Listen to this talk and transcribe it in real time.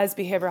As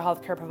behavioral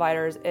health care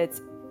providers,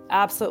 it's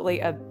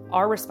absolutely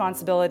our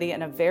responsibility,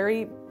 and a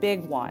very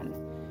big one,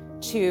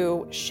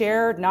 to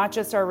share not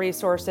just our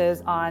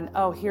resources on,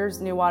 oh, here's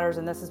New Waters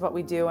and this is what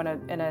we do in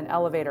an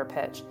elevator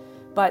pitch,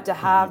 but to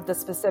have the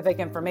specific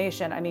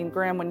information. I mean,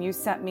 Graham, when you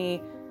sent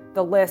me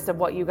the list of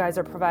what you guys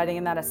are providing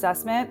in that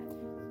assessment,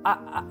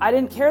 I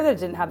didn't care that it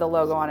didn't have the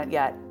logo on it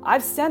yet.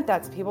 I've sent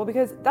that to people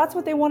because that's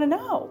what they want to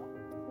know.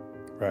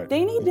 Right.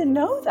 They need to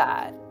know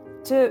that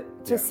to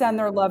send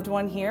their loved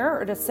one here,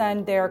 or to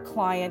send their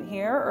client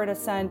here, or to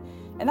send,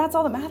 and that's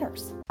all that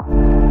matters.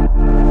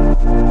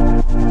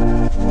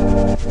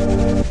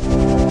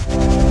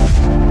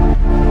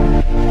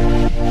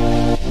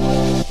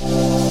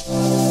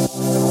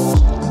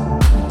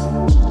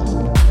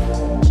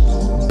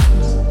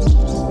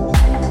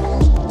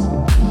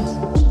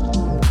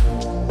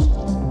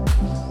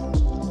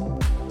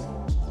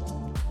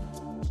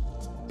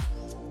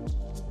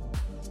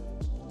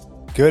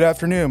 Good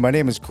afternoon. My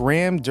name is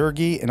Graham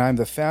Durgee, and I'm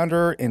the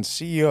founder and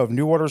CEO of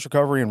New Waters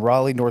Recovery in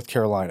Raleigh, North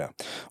Carolina.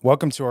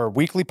 Welcome to our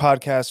weekly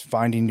podcast,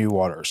 Finding New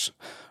Waters.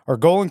 Our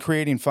goal in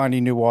creating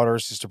Finding New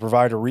Waters is to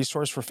provide a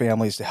resource for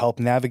families to help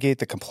navigate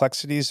the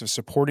complexities of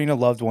supporting a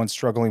loved one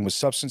struggling with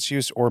substance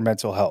use or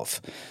mental health.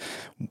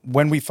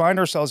 When we find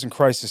ourselves in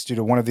crisis due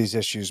to one of these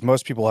issues,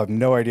 most people have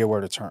no idea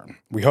where to turn.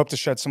 We hope to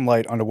shed some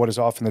light onto what is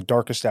often the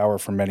darkest hour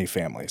for many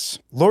families.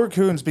 Laura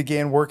Kunz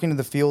began working in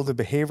the field of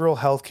behavioral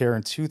health care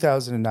in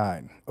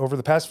 2009. Over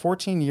the past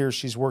 14 years,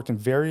 she's worked in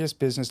various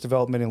business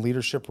development and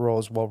leadership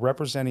roles while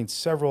representing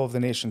several of the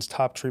nation's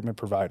top treatment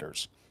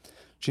providers.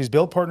 She's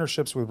built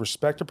partnerships with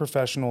respected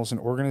professionals and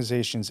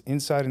organizations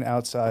inside and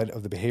outside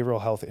of the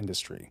behavioral health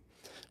industry.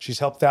 She's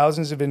helped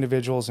thousands of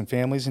individuals and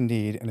families in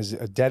need and is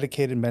a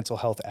dedicated mental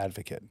health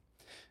advocate.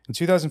 In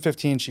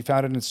 2015, she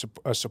founded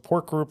a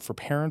support group for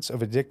parents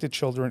of addicted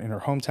children in her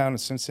hometown of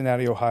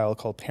Cincinnati, Ohio,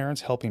 called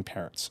Parents Helping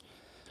Parents.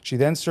 She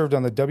then served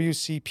on the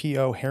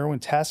WCPO Heroin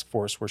Task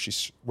Force,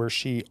 where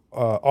she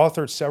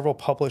authored several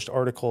published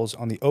articles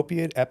on the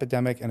opiate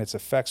epidemic and its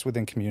effects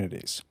within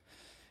communities.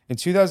 In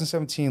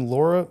 2017,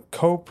 Laura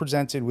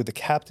co-presented with the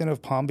captain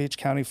of Palm Beach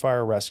County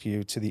Fire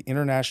Rescue to the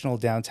International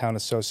Downtown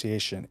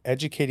Association,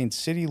 educating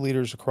city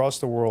leaders across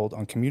the world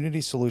on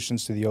community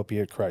solutions to the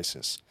opiate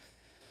crisis.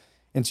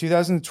 In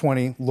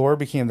 2020, Laura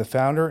became the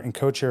founder and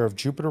co-chair of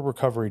Jupiter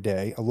Recovery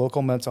Day, a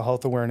local mental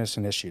health awareness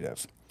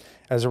initiative.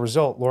 As a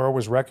result, Laura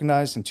was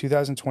recognized in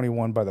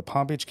 2021 by the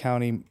Palm Beach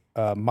County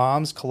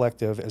Moms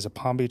Collective as a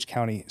Palm Beach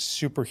County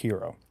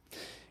superhero.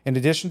 In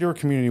addition to her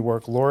community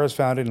work, Laura has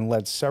founded and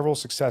led several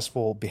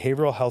successful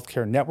behavioral health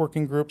care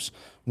networking groups,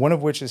 one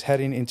of which is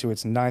heading into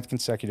its 9th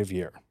consecutive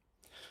year.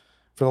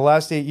 For the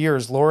last 8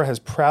 years, Laura has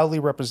proudly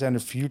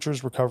represented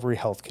Futures Recovery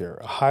Healthcare,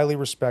 a highly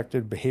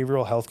respected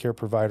behavioral healthcare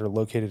provider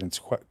located in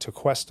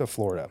Tequesta,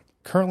 Florida.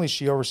 Currently,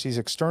 she oversees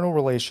external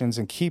relations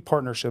and key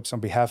partnerships on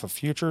behalf of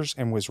Futures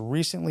and was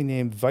recently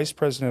named vice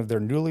president of their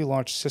newly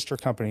launched sister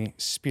company,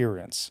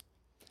 Spirence.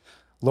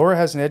 Laura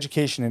has an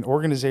education in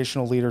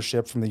organizational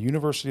leadership from the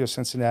University of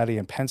Cincinnati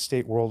and Penn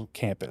State World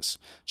Campus.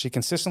 She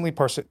consistently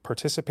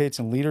participates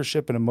in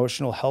leadership and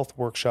emotional health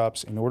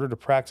workshops in order to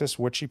practice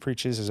what she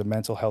preaches as a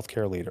mental health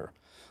care leader.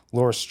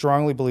 Laura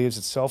strongly believes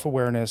that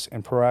self-awareness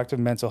and proactive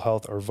mental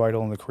health are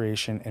vital in the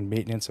creation and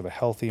maintenance of a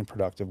healthy and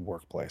productive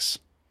workplace.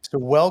 So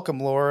welcome,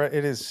 Laura.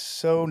 It is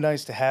so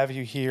nice to have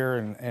you here.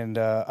 And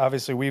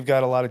obviously, we've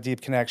got a lot of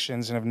deep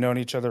connections and have known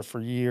each other for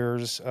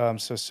years.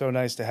 So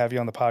nice to have you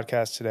on the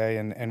podcast today,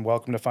 and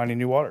welcome to Finding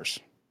New Waters.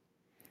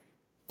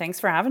 Thanks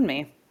for having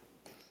me.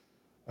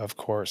 Of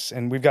course.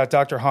 And we've got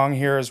Dr. Hong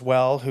here as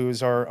well, who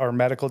is our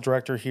medical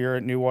director here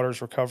at New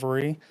Waters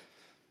Recovery.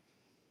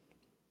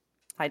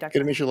 Hi, Dr. Good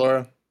to meet you,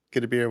 Laura.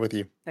 Good to be here with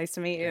you. Nice to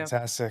meet you.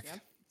 Fantastic. Yep.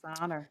 It's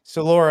an honor.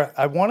 So, Laura,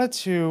 I wanted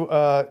to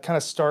kind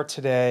of start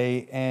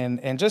today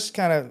and just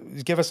kind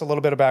of give us a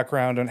little bit of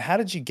background on how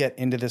did you get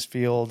into this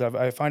field?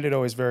 I find it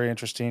always very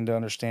interesting to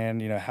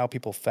understand, how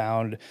people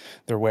found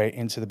their way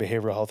into the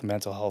behavioral health and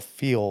mental health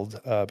field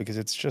because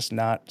it's just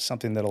not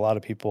something that a lot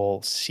of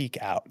people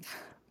seek out.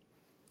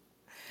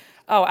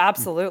 Oh,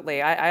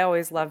 absolutely. I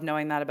always love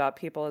knowing that about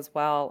people as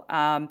well.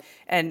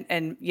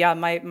 And yeah,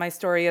 my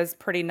story is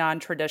pretty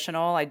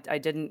non-traditional. I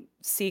didn't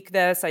seek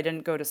this. I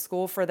didn't go to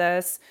school for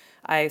this.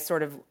 I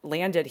sort of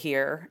landed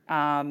here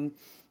and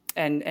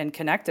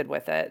connected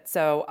with it.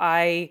 So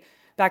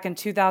back in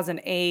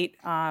 2008,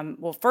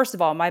 well, first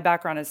of all, my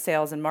background is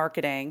sales and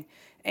marketing.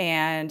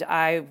 And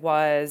I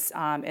was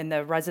in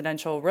the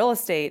residential real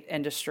estate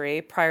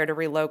industry prior to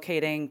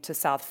relocating to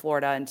South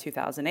Florida in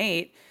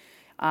 2008.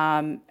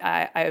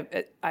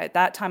 At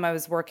that time, I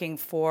was working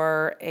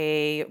for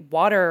a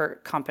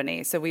water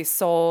company. So we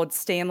sold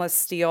stainless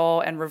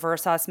steel and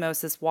reverse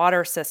osmosis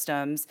water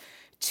systems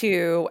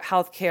to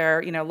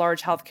healthcare,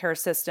 large healthcare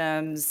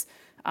systems,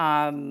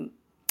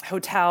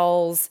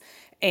 hotels.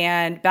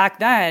 And back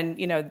then,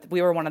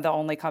 we were one of the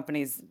only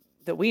companies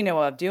that we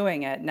know of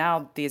doing it.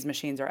 Now these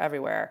machines are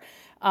everywhere.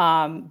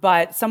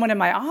 But someone in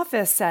my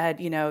office said,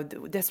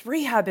 this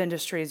rehab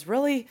industry is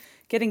really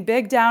getting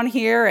big down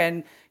here,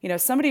 and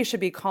somebody should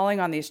be calling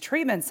on these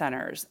treatment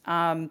centers.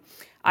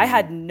 I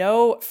had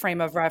no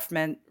frame of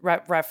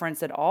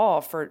reference at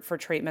all for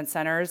treatment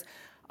centers.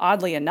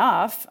 Oddly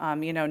enough,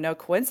 no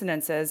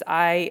coincidences.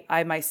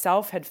 I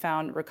myself had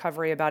found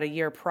recovery about a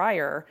year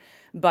prior,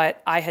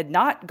 but I had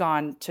not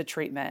gone to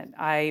treatment.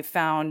 I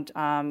found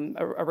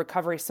a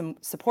recovery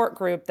support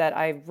group that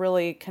I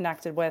really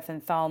connected with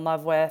and fell in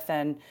love with,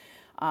 and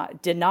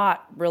did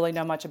not really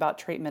know much about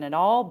treatment at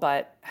all,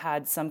 but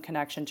had some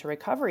connection to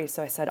recovery.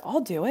 So I said,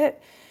 I'll do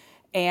it.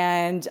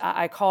 And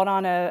I called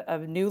on a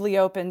newly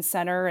opened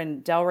center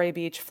in Delray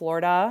Beach,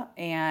 Florida.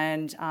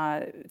 And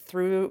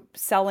through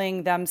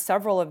selling them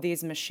several of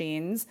these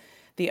machines,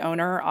 the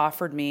owner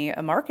offered me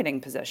a marketing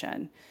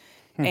position.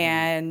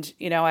 And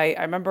I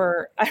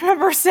remember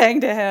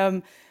saying to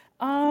him,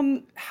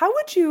 how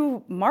would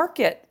you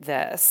market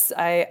this?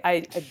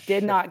 I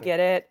did not get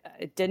it.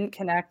 It didn't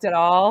connect at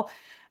all.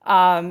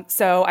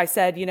 So I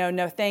said,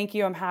 no, thank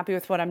you. I'm happy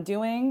with what I'm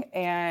doing.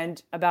 And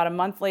about a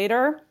month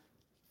later,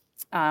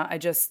 I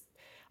just,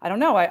 I don't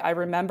know. I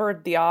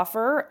remembered the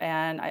offer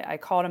and I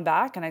called him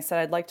back and I said,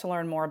 I'd like to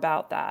learn more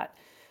about that.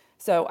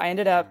 So I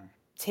ended up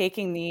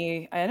taking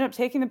the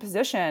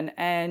position,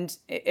 and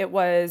it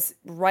was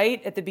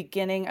right at the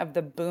beginning of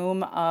the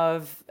boom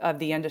of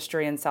the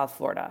industry in South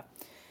Florida.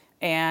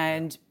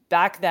 And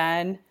back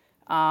then,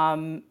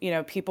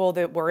 people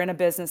that were in a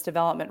business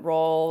development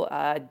role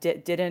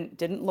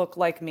didn't look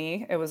like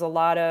me. It was a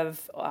lot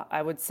of,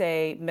 I would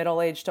say,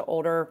 middle-aged to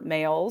older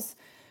males.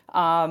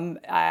 I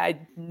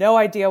had no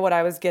idea what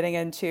I was getting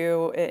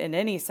into in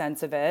any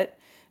sense of it,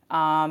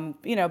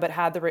 but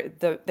had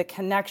the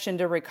connection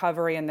to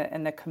recovery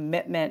and the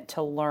commitment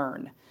to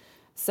learn.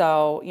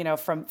 So,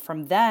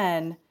 from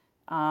then,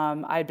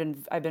 I've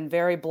been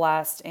very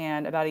blessed,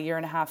 and about a year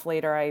and a half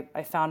later,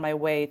 I found my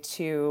way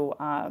to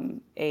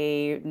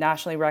a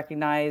nationally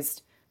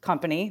recognized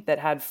company that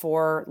had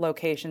 4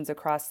 locations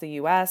across the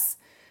U.S.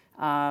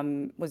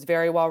 Was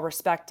very well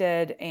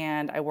respected,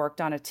 and I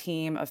worked on a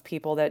team of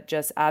people that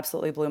just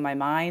absolutely blew my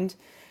mind.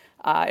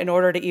 In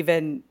order to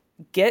even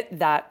get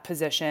that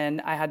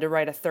position, I had to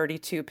write a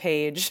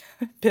 32-page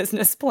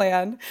business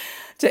plan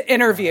to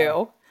interview.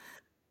 Wow.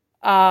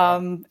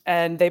 Wow.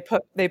 And they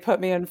put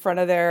me in front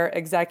of their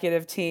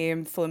executive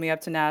team, flew me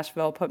up to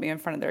Nashville, put me in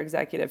front of their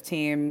executive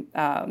team,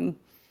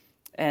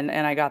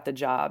 and I got the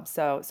job.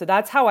 So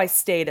that's how I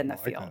stayed in I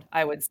the like that. field,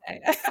 I would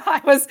say.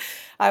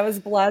 I was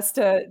blessed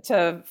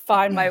to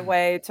find my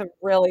way to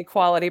really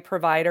quality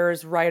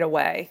providers right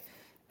away,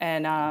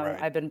 and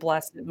Right. I've been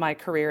blessed in my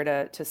career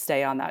to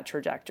stay on that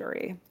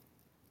trajectory.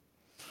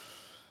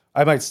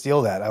 I might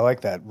steal that. I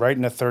like that.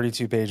 Writing a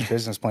 32-page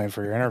business plan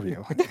for your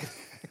interview.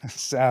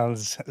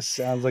 Sounds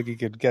like you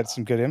could get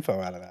some good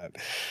info out of that.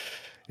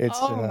 It's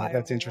Oh my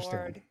that's interesting.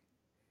 Lord.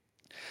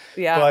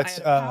 Yeah, I But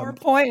had a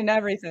PowerPoint and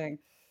everything.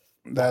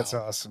 That's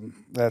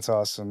awesome. That's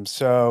awesome.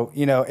 So,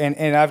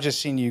 and I've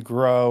just seen you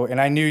grow, and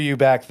I knew you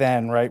back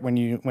then, right? When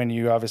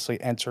you obviously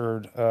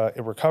entered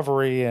in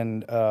recovery,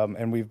 and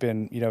we've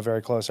been,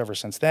 very close ever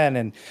since then.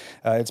 And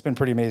it's been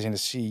pretty amazing to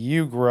see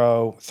you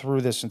grow through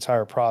this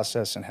entire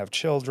process and have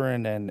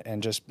children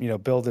and just,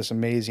 build this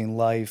amazing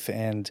life.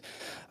 And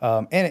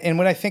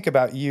when I think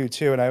about you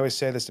too, and I always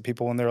say this to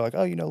people when they're like,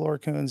 "Oh, Laura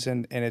Kunz,"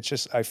 and it's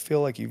just I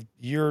feel like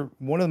you're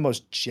one of the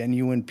most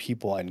genuine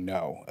people I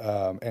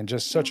know, and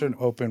just such an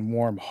open,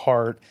 warm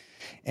heart,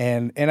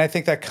 and I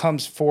think that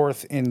comes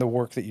forth in the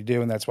work that you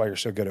do, and that's why you're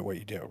so good at what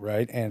you do,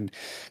 right? And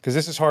because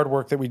this is hard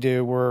work that we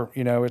do, we're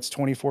it's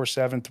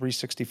 24/7,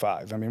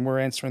 365. I mean, we're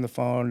answering the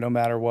phone no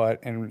matter what,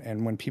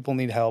 and when people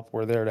need help,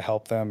 we're there to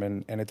help them,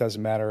 and it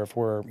doesn't matter if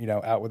we're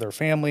out with our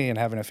family and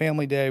having a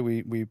family day,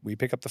 we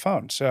pick up the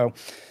phone. So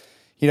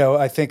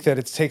I think that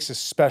it takes a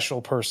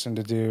special person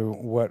to do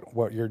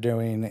what you're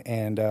doing,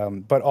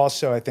 and but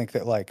also I think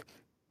that like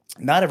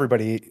not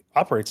everybody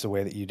operates the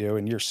way that you do,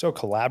 and you're so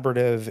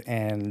collaborative.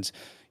 And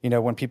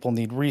when people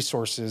need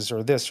resources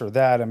or this or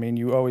that, I mean,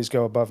 you always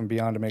go above and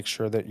beyond to make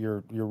sure that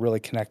you're really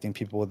connecting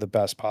people with the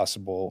best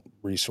possible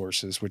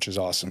resources, which is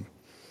awesome.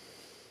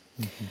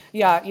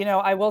 Yeah,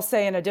 I will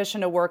say, in addition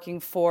to working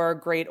for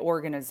great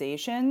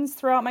organizations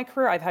throughout my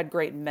career, I've had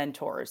great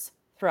mentors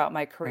throughout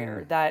my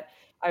career Mm. that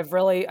I've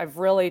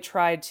really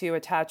tried to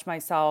attach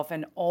myself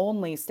and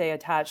only stay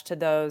attached to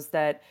those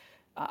that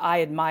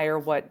I admire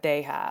what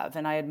they have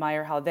and I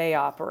admire how they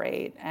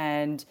operate.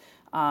 And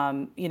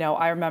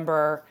I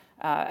remember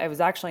I was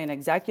actually an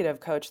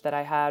executive coach that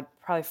I had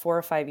probably 4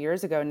 or 5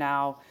 years ago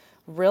now,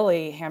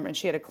 really hammered.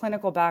 She had a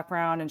clinical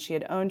background and she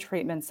had owned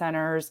treatment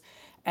centers.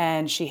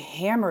 And she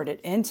hammered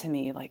it into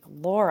me like,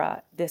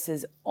 Laura, this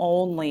is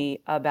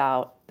only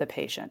about the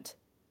patient,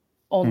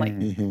 only,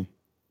 Mm. Hmm.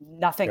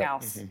 nothing Yep.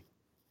 else. Yep.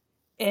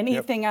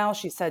 Anything else,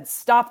 she said,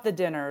 stop the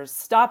dinners,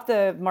 stop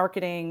the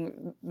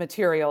marketing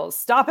materials,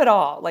 stop it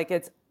all. Like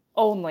it's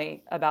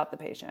only about the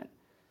patient.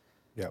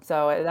 Yep.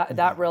 So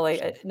that really,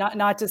 100%.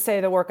 not to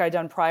say the work I'd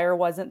done prior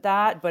wasn't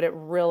that, but it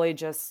really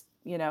just,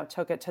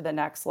 took it to the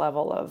next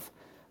level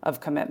of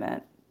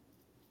commitment.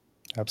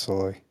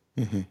 Absolutely.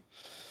 Hmm.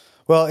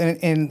 Well,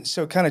 and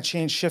so kind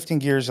of shifting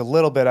gears a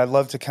little bit, I'd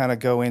love to kind of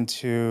go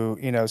into,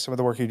 some of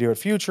the work you do at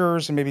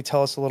Futures and maybe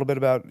tell us a little bit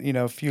about,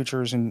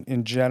 Futures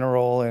in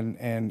general.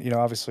 And,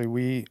 obviously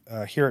we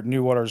here at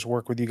New Waters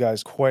work with you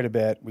guys quite a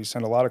bit. We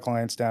send a lot of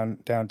clients down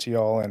to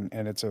y'all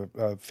and it's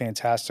a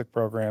fantastic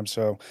program.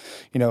 So,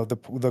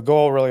 the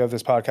goal really of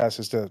this podcast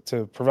is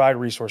to provide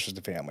resources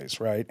to families,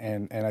 right?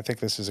 And I think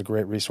this is a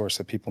great resource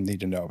that people need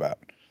to know about.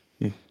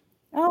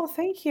 Oh,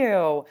 thank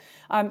you.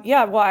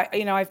 Yeah, well,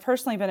 I've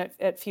personally been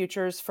at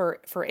Futures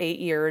for 8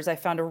 years. I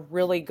found a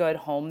really good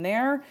home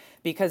there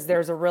because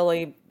there's a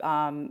really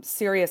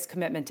serious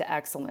commitment to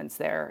excellence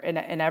there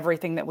in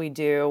everything that we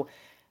do.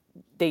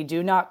 They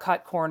do not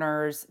cut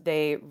corners.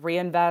 They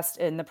reinvest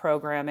in the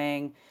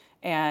programming,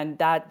 and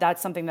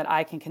that's something that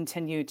I can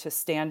continue to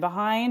stand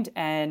behind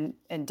and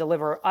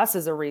deliver us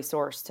as a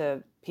resource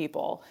to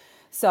people.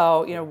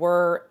 So,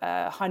 we're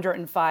a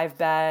 105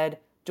 bed,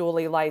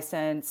 dually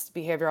licensed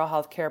behavioral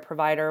health care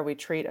provider. We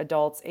treat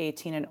adults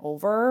 18 and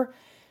over.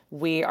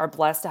 We are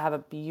blessed to have a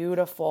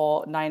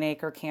beautiful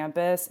 9-acre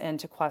campus in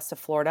Tequesta,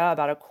 Florida,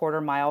 about a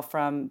quarter mile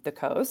from the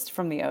coast,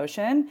 from the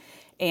ocean.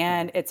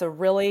 And it's a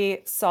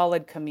really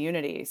solid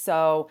community.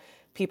 So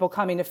people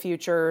coming to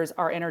Futures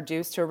are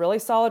introduced to a really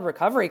solid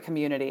recovery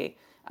community,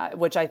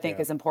 which I think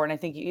Yeah. is important. I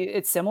think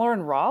it's similar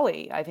in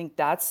Raleigh. I think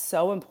that's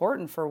so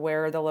important for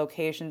where the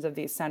locations of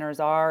these centers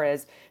are,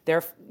 is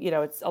they're,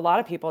 it's a lot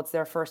of people, it's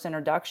their first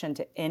introduction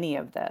to any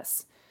of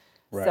this.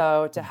 Right.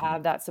 So to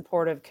have that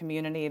supportive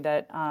community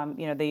that,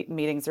 the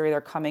meetings are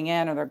either coming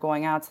in or they're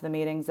going out to the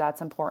meetings,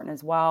 that's important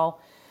as well.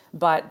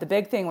 But the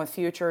big thing with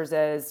Futures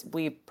is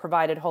we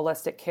provided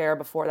holistic care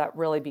before that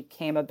really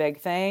became a big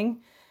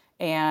thing.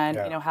 And,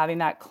 Yeah. having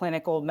that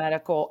clinical,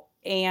 medical,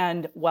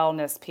 and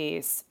wellness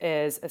piece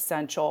is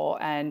essential.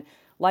 And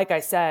like I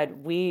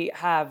said, we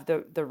have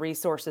the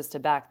resources to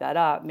back that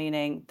up,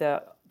 meaning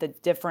the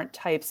different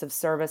types of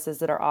services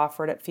that are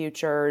offered at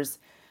Futures,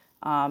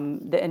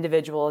 the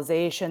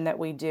individualization that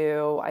we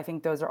do. I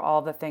think those are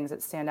all the things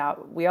that stand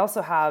out. We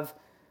also have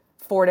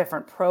 4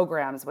 different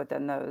programs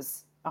within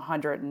those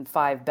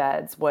 105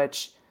 beds,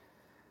 which,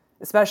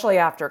 especially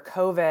after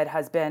COVID,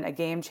 has been a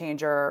game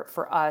changer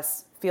for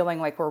us,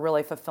 feeling like we're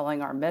really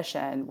fulfilling our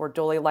mission. We're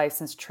dually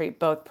licensed to treat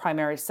both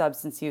primary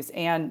substance use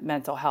and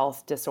mental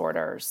health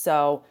disorders.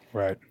 So,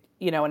 Right.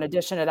 in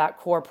addition to that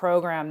core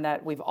program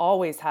that we've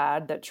always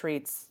had that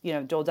treats,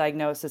 dual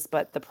diagnosis,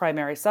 but the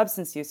primary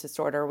substance use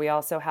disorder, we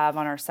also have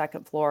on our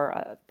second floor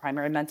a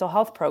primary mental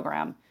health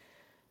program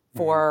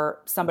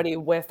for somebody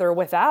with or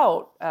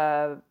without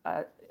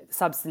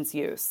substance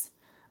use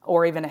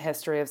or even a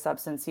history of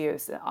substance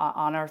use.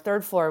 On our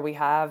third floor, we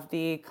have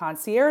the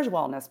concierge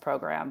wellness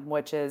program,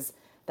 which is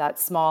that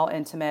small,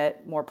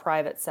 intimate, more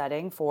private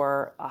setting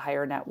for a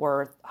higher net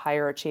worth,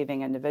 higher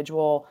achieving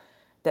individual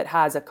that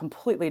has a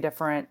completely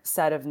different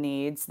set of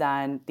needs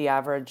than the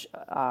average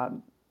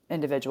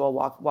individual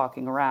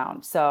walking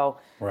around. So,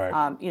 Right.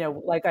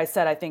 like I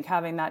said, I think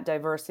having that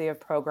diversity of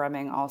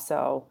programming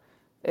also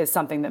is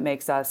something that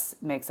makes us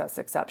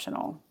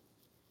exceptional.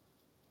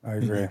 I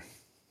agree.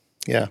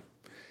 Yeah.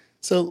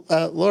 So,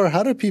 Laura,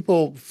 how do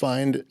people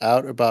find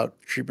out about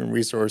treatment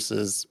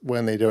resources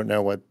when they don't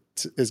know what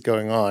is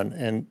going on?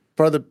 And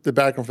part of the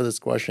background for this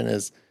question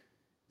is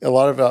a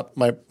lot about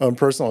my own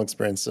personal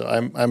experience. So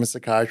I'm a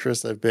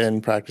psychiatrist. I've been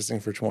practicing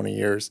for 20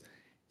 years.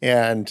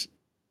 And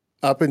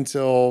up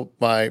until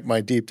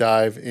my deep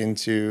dive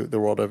into the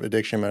world of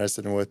addiction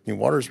medicine with New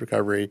Waters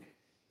Recovery,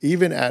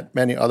 even at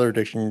many other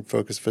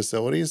addiction-focused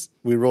facilities,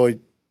 we really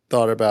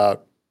thought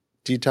about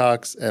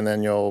detox and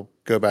then you'll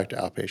go back to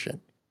outpatient.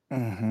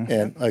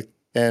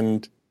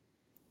 And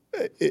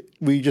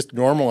we just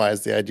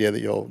normalize the idea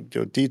that you'll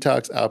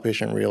detox,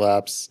 outpatient,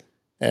 relapse,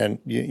 and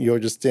you'll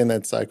just stay in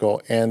that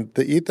cycle. And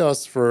the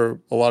ethos for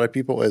a lot of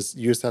people is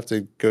you just have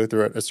to go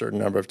through it a certain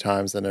number of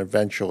times, and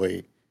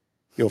eventually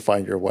you'll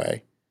find your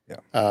way. Yeah.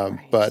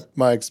 Right. But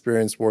my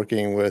experience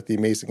working with the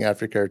amazing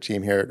aftercare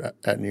team here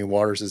at New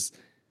Waters is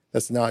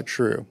that's not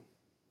true.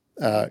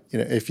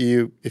 If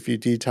you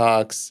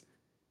detox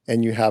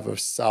and you have a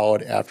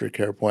solid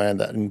aftercare plan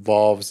that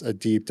involves a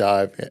deep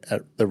dive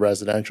at the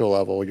residential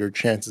level, your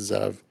chances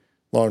of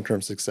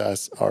long-term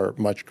success are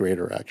much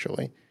greater,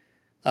 actually.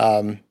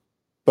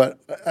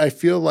 But I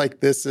feel like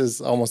this is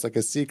almost like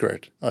a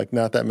secret, like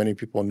not that many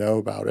people know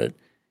about it.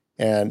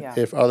 And Yeah.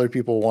 if other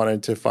people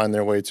wanted to find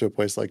their way to a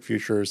place like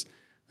Futures,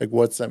 like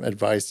what's some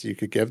advice you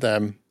could give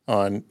them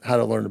on how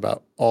to learn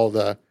about all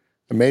the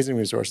amazing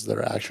resources that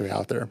are actually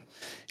out there?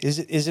 Is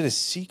it a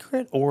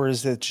secret, or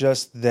is it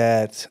just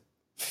that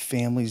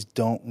families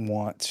don't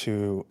want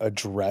to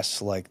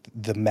address like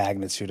the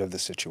magnitude of the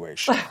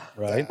situation,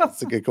 right?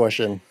 That's a good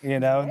question. They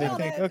Nailed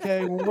think, it.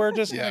 okay, well, we're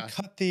just Yeah. gonna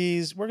cut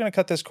these. We're gonna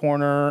cut this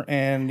corner,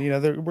 and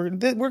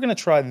we're gonna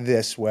try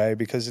this way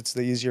because it's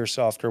the easier,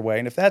 softer way.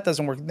 And if that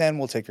doesn't work, then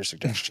we'll take your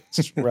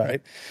suggestions,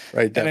 right?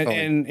 Right, definitely.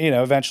 And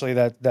eventually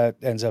that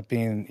ends up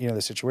being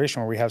the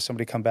situation where we have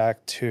somebody come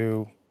back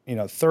to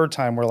third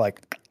time. We're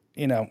like,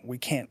 we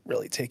can't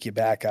really take you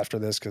back after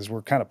this because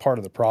we're kind of part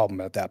of the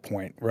problem at that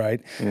point,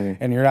 right? Mm.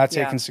 And you're not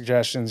Yeah. taking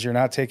suggestions, you're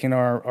not taking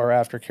our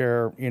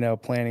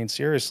aftercare, planning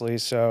seriously.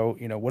 So,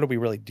 what are we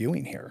really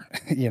doing here?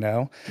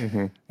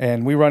 Mm-hmm.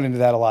 And we run into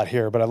that a lot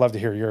here, but I'd love to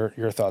hear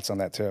your thoughts on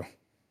that too.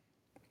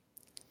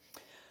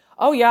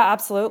 Oh, yeah,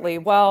 absolutely.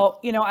 Well,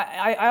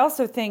 I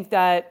also think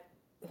that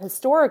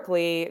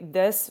historically,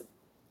 this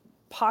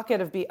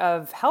pocket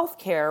of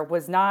healthcare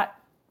was not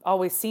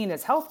always seen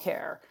as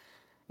healthcare.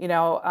 You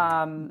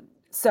know,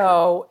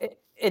 so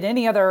in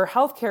any other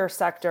healthcare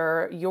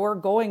sector, you're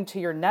going to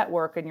your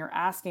network and you're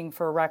asking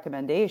for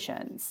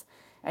recommendations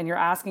and you're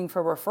asking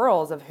for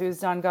referrals of who's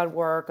done good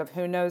work, of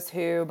who knows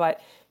who. But,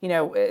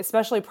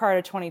 especially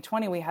prior to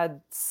 2020, we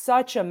had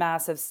such a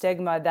massive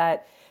stigma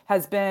that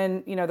has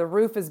been, the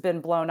roof has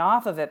been blown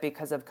off of it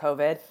because of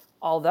COVID.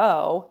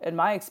 Although, in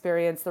my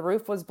experience, the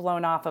roof was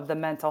blown off of the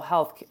mental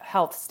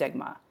health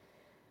stigma.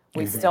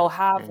 We still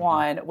have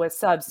one with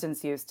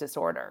substance use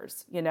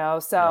disorders,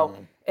 So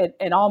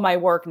in all my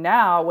work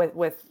now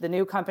with the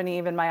new company,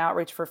 even my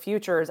outreach for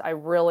futures, I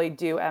really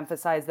do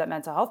emphasize that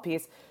mental health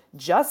piece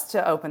just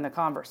to open the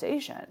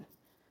conversation,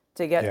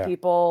 to get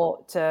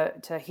people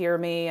to hear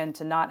me and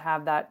to not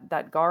have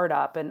that guard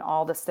up and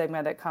all the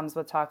stigma that comes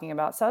with talking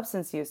about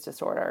substance use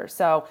disorders.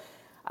 So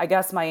I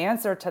guess my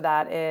answer to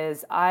that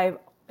is I've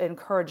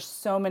encouraged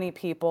so many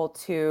people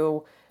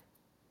to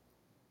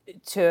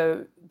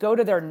go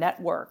to their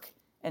network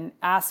and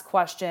ask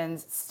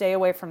questions, stay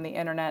away from the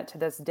internet. To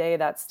this day,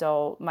 that's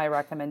still my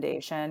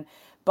recommendation.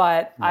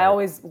 But I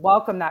always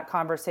welcome that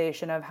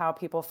conversation of how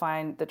people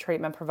find the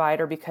treatment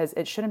provider, because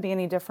it shouldn't be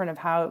any different of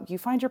how you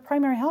find your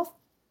primary health,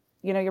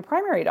 your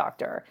primary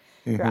doctor.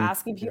 You're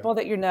asking people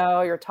that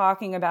you're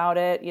talking about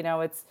it.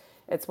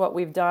 It's what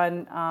we've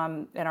done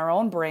in our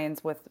own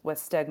brains with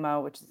stigma,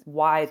 which is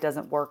why it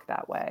doesn't work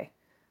that way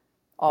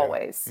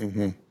always.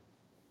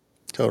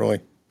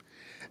 Totally.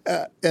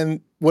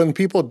 And when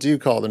people do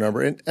call the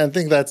number, and I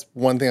think that's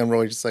one thing I'm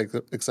really just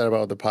excited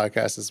about with the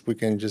podcast is we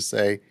can just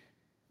say,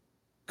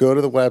 go to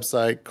the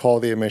website,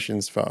 call the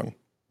admissions phone.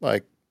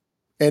 Like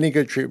any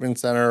good treatment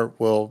center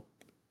will,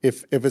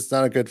 if it's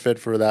not a good fit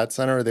for that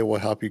center, they will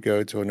help you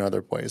go to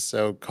another place.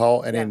 So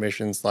call any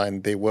admissions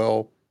line, they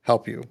will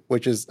help you,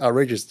 which is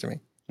outrageous to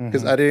me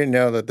because I didn't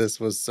know that this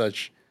was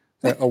such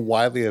a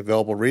widely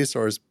available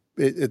resource.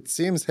 It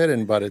seems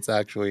hidden, but it's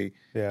actually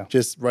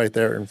just right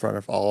there in front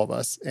of all of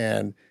us.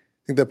 And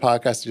I think the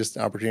podcast is just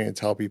an opportunity to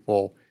tell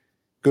people,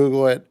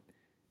 Google it,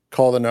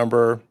 call the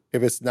number.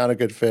 If it's not a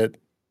good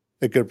fit,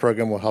 a good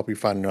program will help you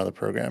find another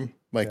program.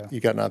 You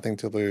got nothing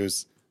to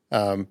lose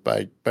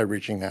by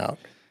reaching out.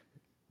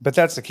 But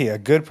that's the key. A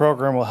good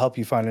program will help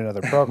you find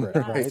another program,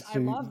 right? I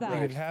love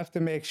that. You have to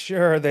make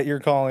sure that you're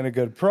calling a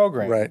good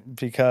program, right?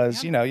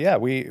 Because,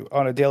 we,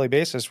 on a daily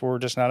basis, we're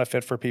just not a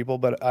fit for people,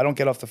 but I don't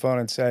get off the phone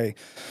and say,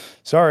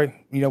 sorry,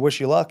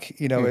 wish you luck.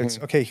 It's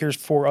okay. Here's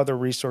 4 other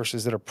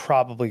resources that are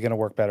probably going to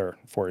work better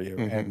for you.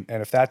 And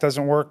if that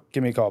doesn't work,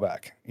 give me a call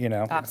back,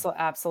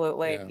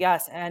 Absolutely.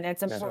 Yes. And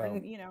it's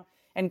important,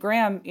 and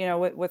Graham,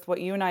 with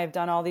what you and I have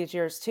done all these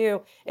years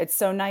too, it's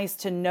so nice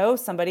to know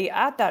somebody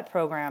at that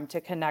program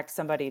to connect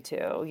somebody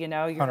to, you're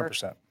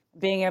 100%.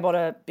 being able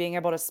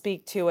to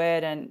speak to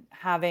it and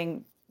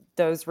having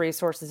those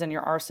resources in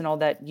your arsenal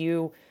that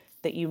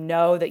that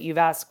you've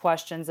asked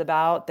questions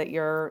about, that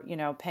you're,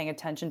 paying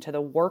attention to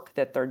the work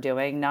that they're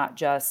doing, not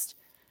just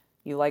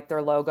you like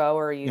their logo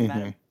or you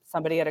met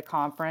somebody at a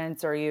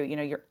conference or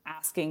you're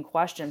asking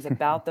questions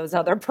about those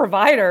other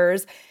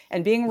providers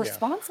and being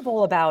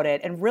responsible about it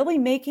and really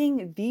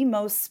making the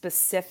most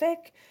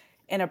specific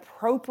and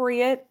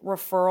appropriate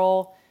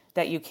referral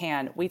that you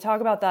can. We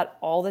talk about that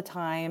all the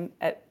time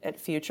at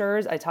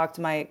Futures. I talk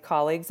to my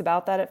colleagues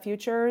about that at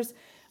Futures,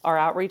 our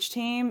outreach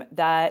team,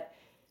 that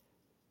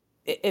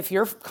if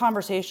your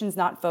conversation's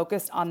not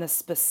focused on the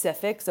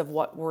specifics of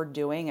what we're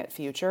doing at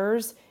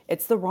Futures,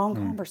 it's the wrong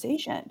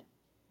conversation.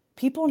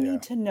 People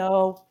need to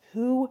know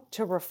who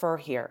to refer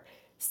here.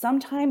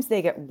 Sometimes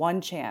they get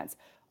one chance.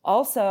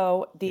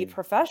 Also, the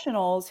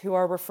professionals who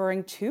are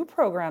referring to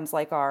programs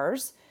like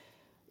ours,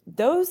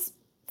 those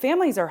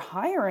families are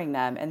hiring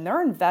them and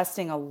they're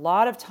investing a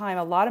lot of time,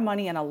 a lot of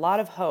money, and a lot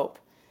of hope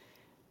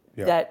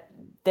that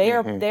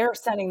they're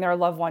sending their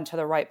loved one to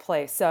the right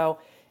place. So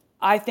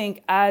I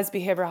think as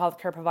behavioral health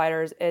care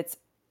providers, it's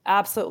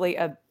absolutely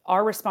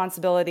our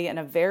responsibility, and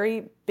a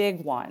very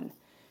big one,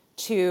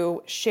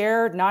 to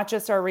share not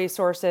just our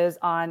resources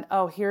on,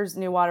 here's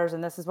New Waters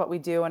and this is what we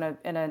do in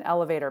an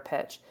elevator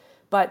pitch,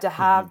 but to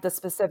have the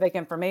specific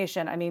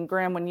information. I mean,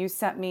 Graham, when you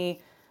sent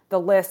me the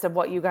list of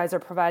what you guys are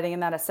providing in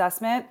that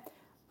assessment,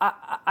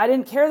 I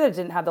didn't care that it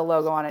didn't have the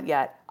logo on it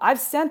yet. I've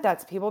sent that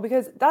to people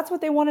because that's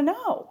what they want to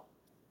know.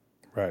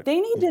 Right.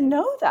 They need to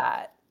know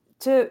that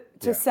to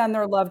send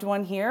their loved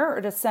one here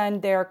or to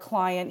send their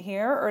client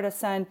here or to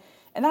send,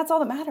 and that's all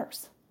that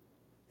matters.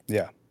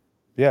 Yeah.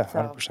 Yeah,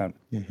 100%.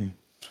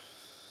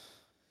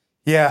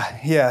 Yeah,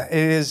 it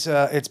is.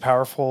 It's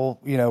powerful,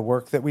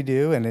 work that we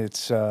do, and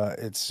it's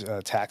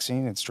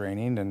taxing, it's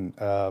draining, and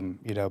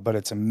but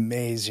it's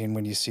amazing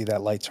when you see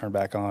that light turn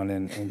back on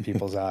in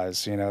people's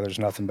eyes. There's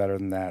nothing better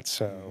than that.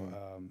 So,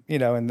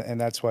 Mhm.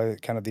 and that's why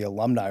kind of the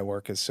alumni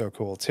work is so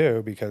cool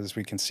too, because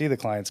we can see the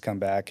clients come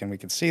back and we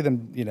can see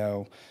them,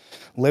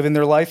 living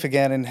their life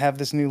again and have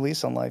this new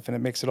lease on life, and it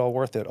makes it all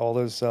worth it. All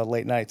those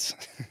late nights.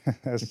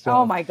 Oh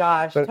So, my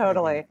gosh, but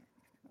totally.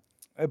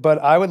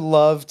 I would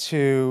love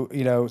to,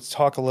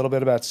 talk a little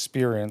bit about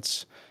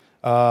Spirits.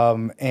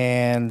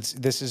 And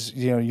this is,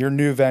 your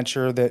new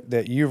venture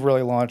that you've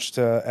really launched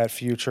at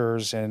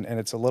Futures, and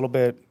it's a little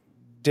bit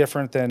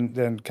different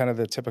than kind of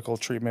the typical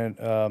treatment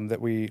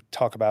that we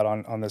talk about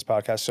on this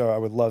podcast. So I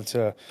would love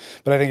to,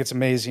 but I think it's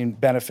amazing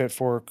benefit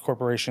for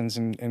corporations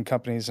and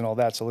companies and all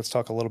that. So let's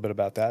talk a little bit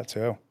about that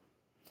too.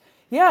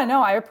 Yeah,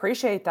 no, I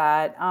appreciate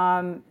that.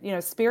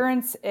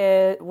 Spirits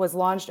it was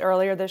launched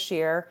earlier this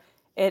year.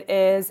 It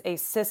is a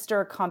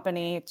sister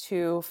company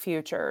to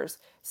Futures.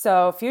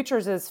 So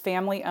Futures is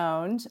family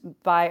owned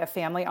by a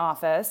family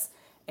office,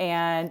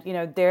 and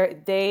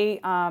they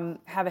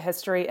have a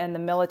history in the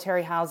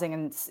military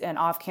housing and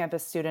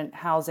off-campus student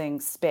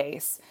housing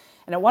space.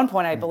 And at one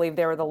point, I believe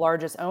they were the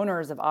largest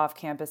owners of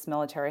off-campus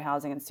military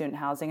housing and student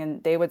housing,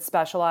 and they would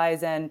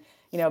specialize in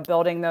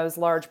building those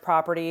large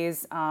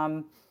properties.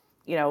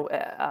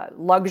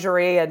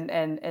 Luxury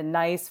and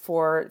nice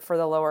for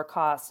the lower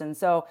cost. And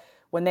so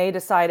when they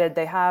decided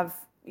they have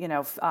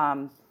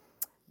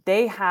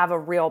a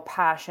real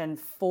passion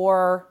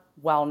for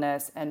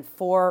wellness and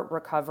for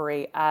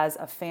recovery as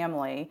a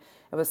family.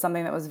 It was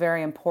something that was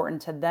very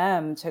important to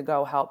them to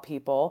go help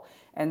people.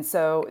 And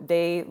so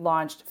they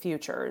launched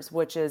Futures,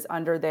 which is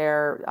under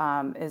their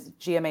is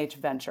GMH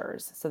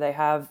Ventures. So they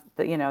have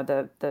the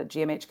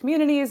GMH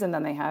communities, and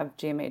then they have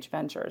GMH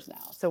Ventures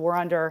now. So we're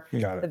under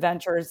Got the it.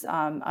 Ventures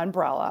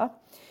umbrella.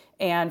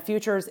 And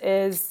Futures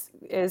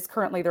is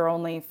currently their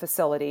only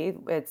facility.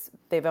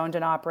 They've owned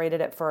and operated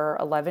it for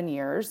 11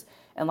 years.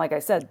 And like I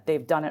said,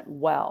 they've done it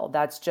well.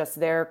 That's just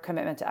their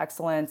commitment to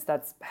excellence.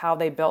 That's how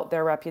they built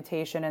their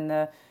reputation in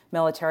the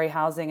military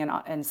housing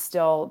and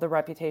still the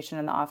reputation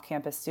in the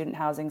off-campus student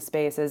housing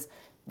space is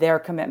their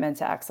commitment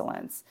to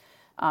excellence.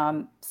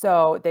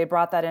 So they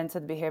brought that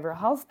into the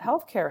behavioral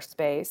healthcare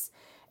space.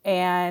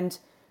 And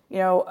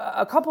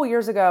a couple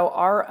years ago,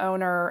 our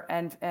owner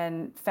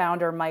and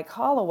founder, Mike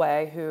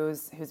Holloway,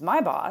 who's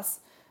my boss,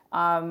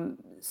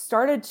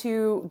 started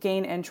to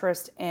gain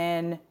interest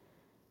in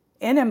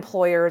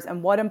employers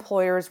and what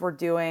employers were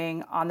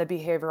doing on the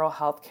behavioral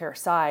healthcare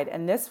side.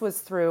 And this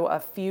was through a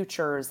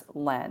futures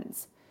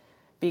lens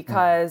Mhm.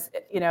 because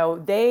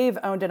they've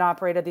owned and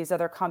operated these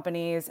other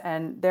companies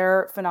and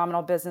they're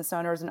phenomenal business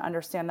owners and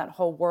understand that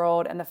whole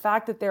world. And the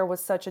fact that there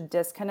was such a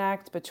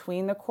disconnect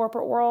between the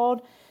corporate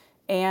world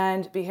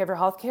and behavioral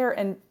healthcare,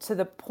 and to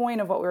the point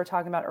of what we were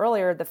talking about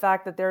earlier, the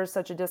fact that there's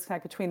such a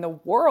disconnect between the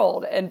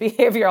world and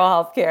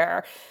behavioral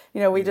healthcare,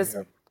 we just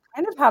Yeah.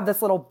 kind of have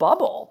this little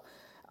bubble,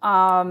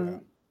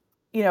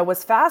 Yeah.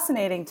 was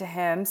fascinating to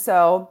him.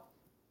 So,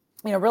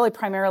 really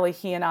primarily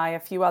he and I, a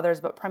few others,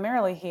 but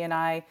primarily he and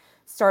I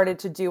started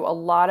to do a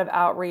lot of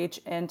outreach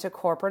into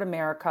corporate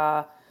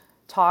America,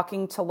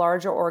 talking to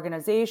larger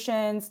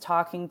organizations,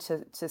 talking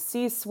to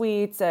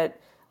C-suites at,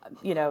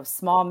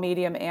 small,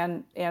 medium,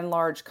 and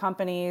large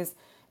companies,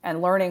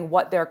 and learning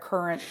what their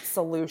current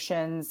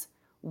solutions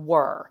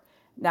were.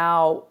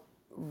 Now,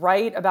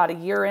 right about a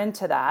year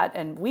into that,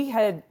 and we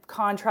had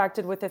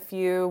contracted with a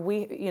few,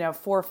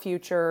 for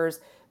futures,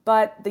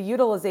 but the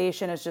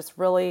utilization is just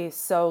really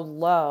so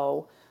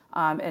low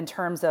in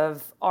terms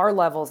of our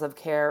levels of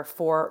care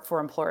for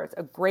employers.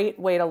 A great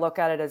way to look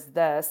at it is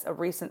this: a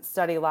recent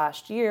study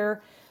last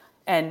year,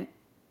 and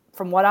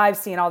from what I've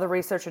seen, all the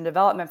research and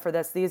development for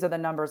this, these are the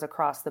numbers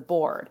across the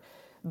board.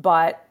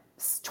 But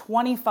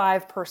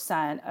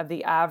 25% of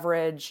the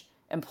average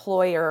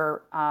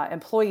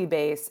employee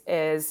base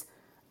is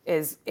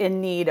in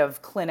need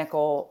of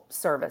clinical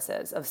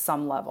services of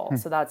some level. Hmm.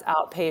 So that's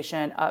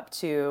outpatient up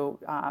to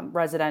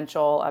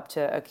residential, up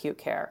to acute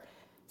care.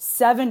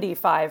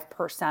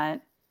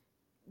 75%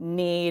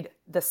 need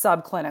the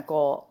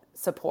subclinical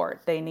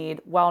support. They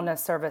need wellness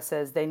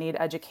services, they need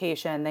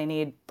education, they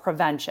need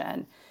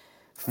prevention.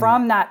 Hmm.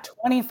 From that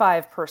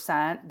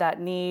 25% that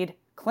need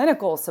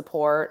clinical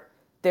support,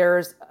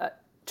 there's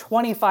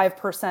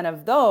 25%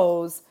 of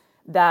those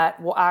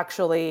that will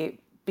actually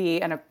be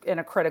in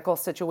a critical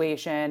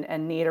situation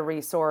and need a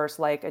resource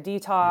like a Hmm.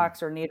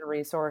 detox or need a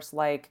resource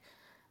like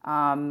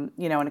an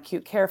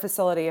acute care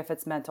facility if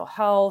it's mental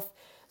health.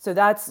 So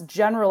that's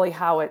generally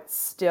how it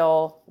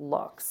still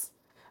looks.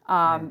 Hmm.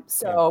 Yeah.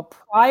 So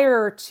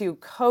prior to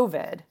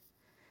COVID,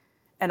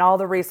 and all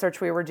the research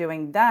we were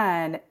doing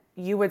then,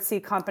 you would see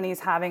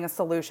companies having a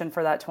solution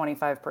for that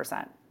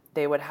 25%.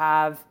 They would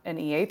have an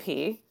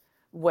EAP,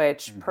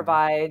 which Hmm.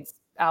 provides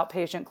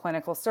outpatient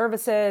clinical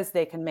services.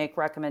 They can make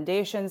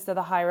recommendations to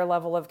the higher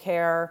level of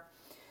care,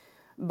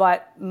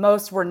 but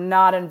most were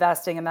not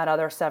investing in that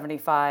other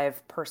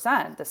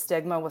 75%. The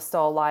stigma was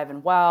still alive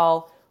and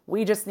well.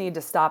 We just need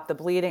to stop the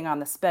bleeding on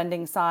the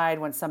spending side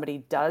when somebody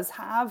does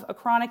have a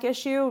chronic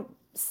issue.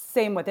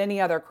 Same with any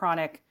other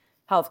chronic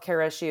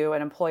healthcare issue,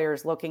 and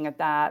employers looking at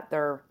that.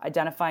 They're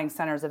identifying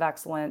centers of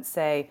excellence,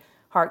 say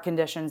heart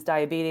conditions,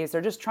 diabetes.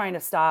 They're just trying to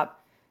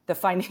stop the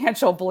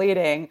financial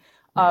bleeding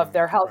of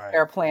their Right.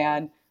 healthcare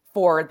plan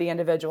for the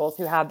individuals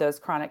who have those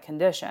chronic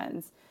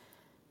conditions.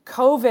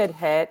 COVID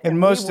hit, And and we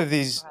most were, of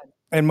these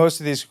and most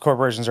of these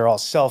corporations are all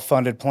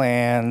self-funded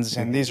plans,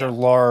 and these are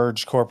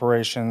large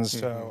corporations.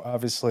 So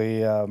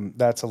obviously,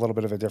 that's a little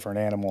bit of a different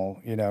animal,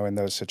 in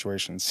those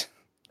situations.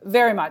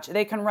 very much.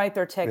 They can write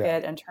their Yeah.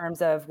 ticket in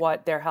terms of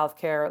what their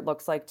healthcare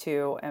looks like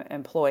to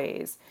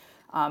employees.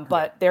 Yeah.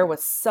 But there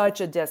was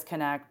such a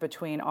disconnect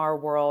between our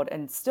world,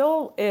 and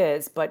still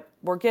is, but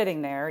we're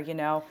getting there,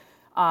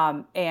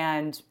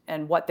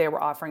 and what they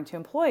were offering to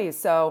employees.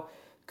 So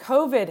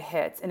COVID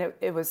hits, and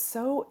it was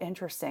so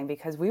interesting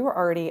because we were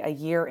already a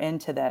year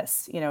into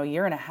this, a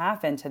year and a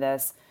half into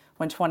this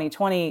when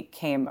 2020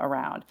 came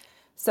around.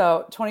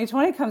 So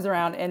 2020 comes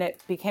around, and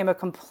it became a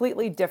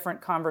completely different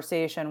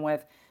conversation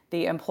with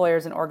the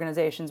employers and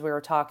organizations we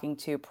were talking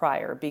to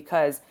prior,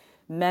 because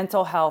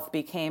mental health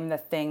became the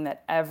thing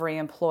that every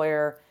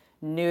employer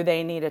knew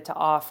they needed to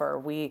offer.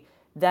 We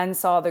then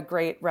saw the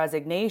great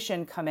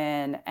resignation come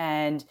in,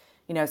 and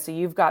so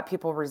you've got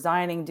people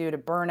resigning due to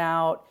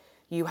burnout.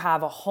 You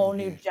have a whole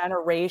new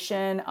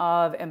generation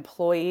of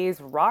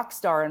employees, rock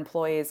star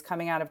employees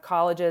coming out of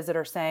colleges that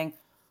are saying,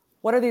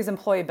 what do these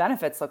employee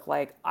benefits look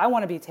like? I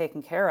want to be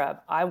taken care of.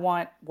 I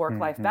want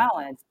work-life Hmm.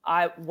 balance.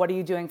 What are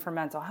you doing for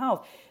mental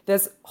health?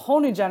 This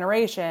whole new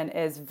generation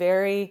is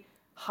very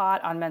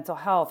hot on mental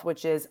health,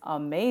 which is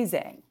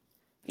amazing.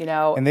 You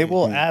know, And they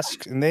will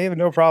ask, and they have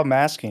no problem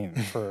asking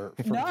for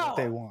what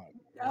they no, want,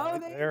 no,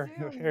 right? they They're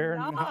do they're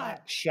not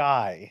not.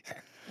 shy.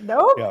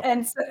 Nope. Yep.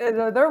 And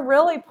so they're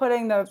really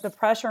putting the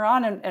pressure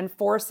on, and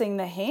forcing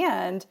the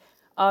hand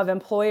of Yep.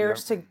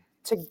 employers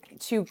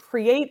to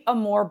create a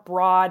more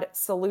broad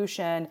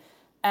solution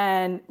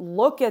and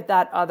look at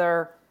that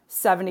other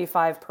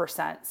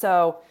 75%.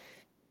 So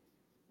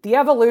the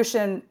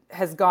evolution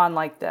has gone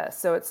like this.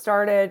 So it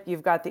started,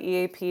 you've got the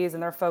EAPs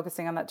and they're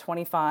focusing on that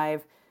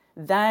 25.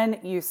 Then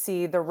you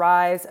see the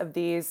rise of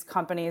these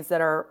companies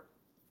that are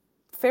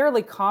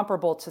fairly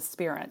comparable to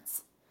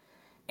Spirits,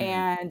 Mhm.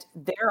 and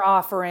they're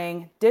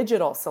offering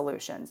digital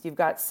solutions. You've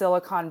got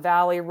Silicon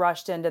Valley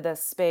rushed into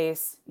this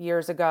space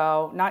years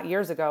ago, not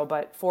years ago,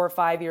 but 4 or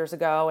 5 years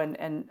ago,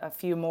 and a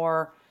few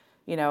more,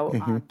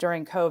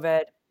 during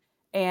COVID.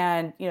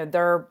 And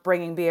they're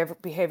bringing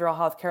behavioral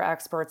healthcare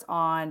experts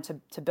on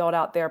to build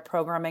out their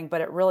programming,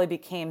 but it really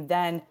became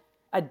then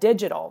a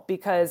digital,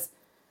 because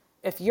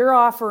if you're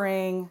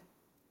offering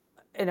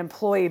an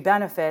employee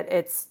benefit,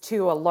 it's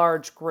to a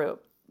large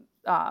group.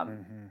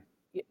 Mhm.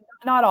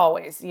 Not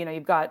always,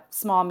 you've got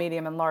small,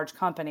 medium, and large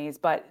companies,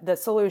 but the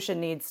solution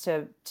needs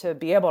to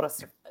be able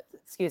to,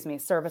 excuse me,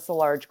 service a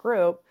large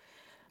group.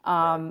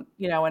 Right.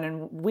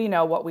 And we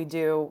know what we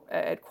do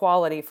at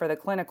Quality for the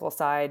clinical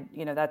side.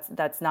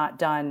 That's not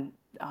done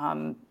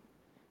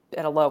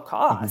at a low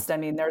cost. I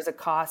mean, there's a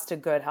cost to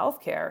good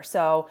healthcare.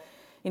 So,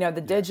 Yeah.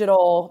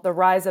 the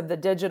rise of the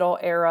digital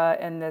era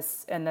in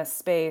this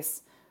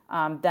space,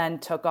 then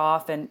took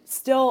off, and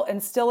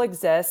still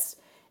exists.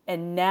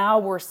 And now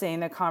we're seeing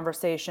the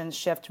conversations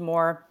shift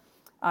more.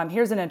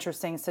 Here's an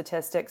interesting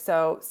statistic.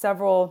 So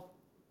several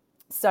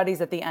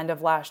studies at the end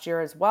of last year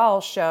as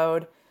well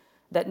showed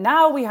that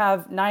now we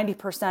have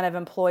 90% of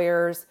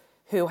employers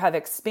who have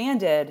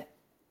expanded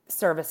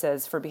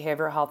services for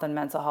behavioral health and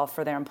mental health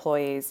for their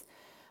employees.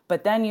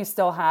 But then you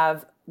still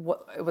have,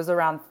 it was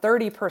around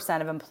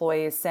 30% of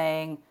employees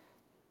saying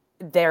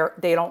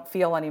they don't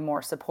feel any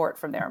more support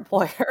from their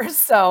employers.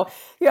 So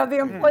you have the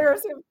Hmm.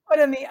 employers who put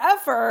in the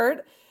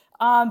effort,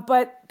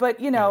 but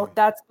Yeah.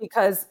 that's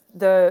because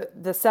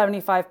the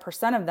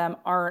 75% of them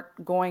aren't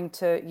going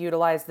to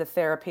utilize the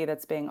therapy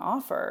that's being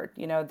offered.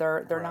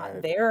 They're not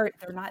Right. there.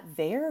 They're not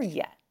there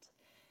yet.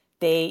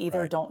 They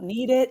either Right. don't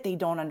need it, they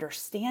don't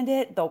understand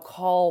it. They'll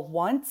call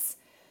once,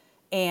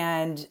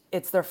 and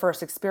it's their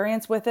first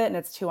experience with it, and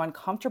it's too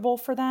uncomfortable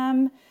for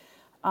them.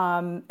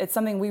 It's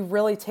something we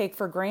really take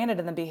for granted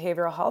in the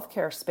behavioral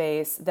healthcare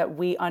space, that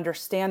we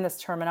understand this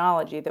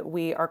terminology, that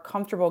we are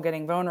comfortable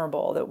getting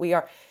vulnerable, that we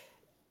are,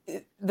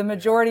 the Yeah.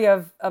 majority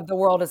of the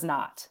world is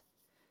not.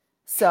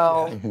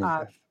 Yeah.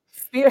 So,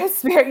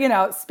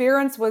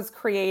 Spirits was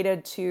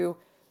created to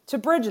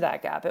bridge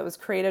that gap. It was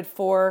created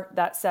for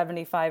that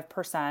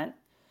 75%,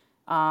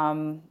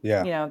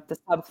 Yeah. the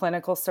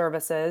subclinical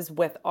services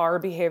with our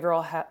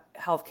behavioral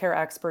healthcare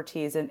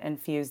expertise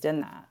infused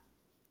in that.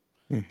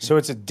 So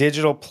it's a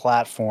digital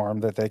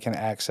platform that they can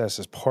access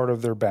as part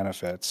of their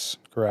benefits,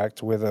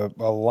 correct? With a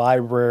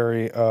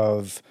library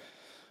of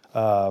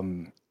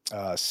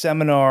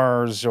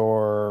seminars,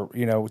 or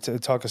to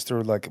talk us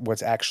through like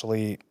what's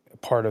actually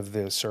part of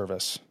the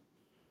service.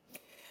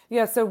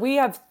 Yeah, so we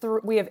have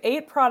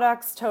 8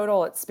 products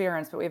total at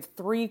Spirits, but we have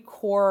 3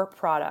 core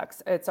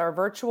products. It's our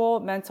virtual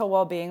mental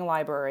well-being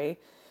library.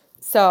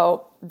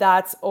 So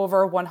that's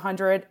over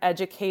 100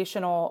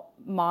 educational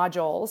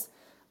modules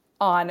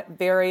on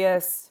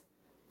various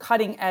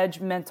cutting edge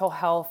mental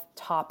health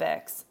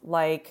topics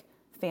like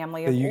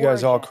family That of you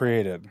guys all origin,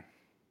 created.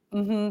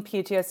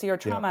 PTSD or Yeah.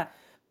 trauma.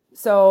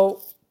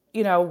 So,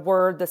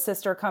 we're the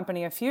sister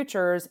company of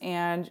Futures,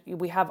 and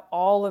we have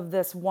all of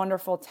this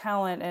wonderful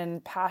talent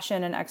and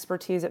passion and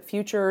expertise at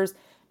Futures,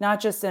 not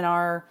just in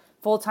our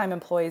full-time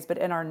employees, but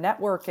in our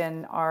network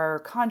and our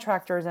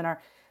contractors and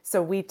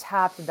so we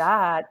tapped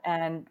that,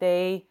 and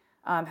they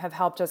have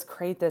helped us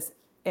create this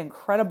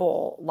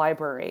incredible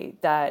library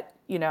that,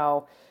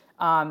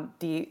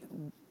 the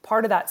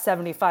part of that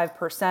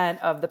 75%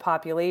 of the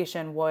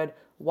population would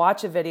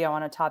watch a video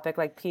on a topic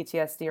like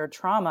PTSD or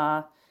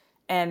trauma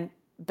and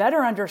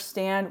better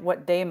understand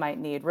what they might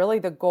need. Really,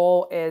 the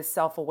goal is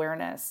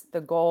self-awareness.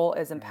 The goal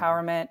is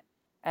empowerment,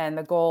 and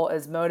the goal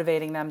is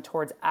motivating them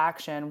towards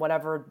action,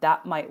 whatever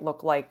that might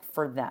look like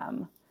for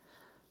them.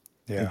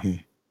 Yeah.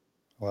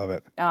 Love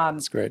it.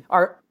 That's great.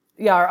 Our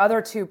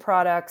other two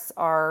products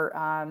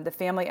are the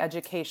family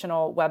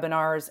educational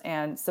webinars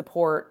and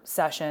support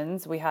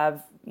sessions. We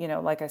have,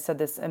 like I said,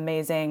 these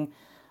amazing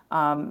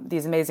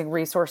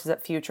resources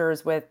at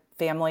Futures with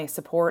family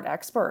support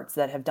experts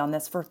that have done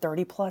this for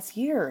 30 plus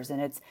years,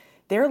 and it's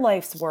their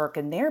life's work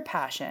and their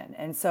passion.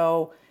 And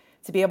so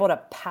to be able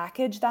to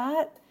package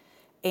that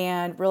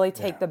and really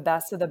take the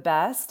best of the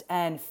best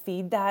and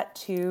feed that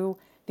to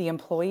the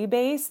employee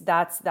base,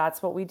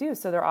 that's what we do.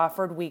 So they're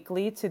offered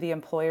weekly to the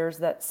employers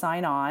that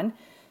sign on,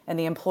 and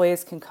the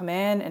employees can come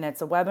in, and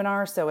it's a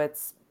webinar, so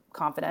it's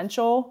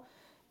confidential,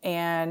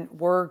 and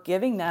we're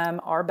giving them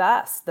our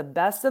best, the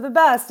best of the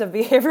best of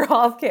behavioral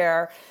health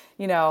care,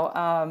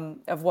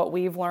 of what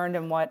we've learned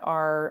and what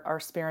our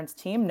experienced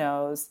team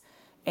knows,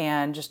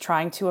 and just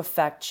trying to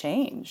affect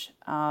change.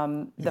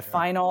 The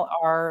final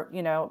are,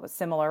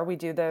 similar. We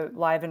do the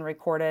live and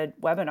recorded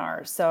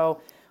webinars. So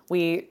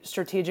we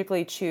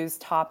strategically choose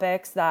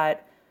topics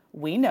that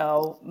we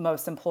know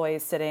most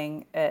employees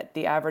sitting at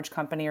the average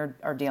company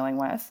are dealing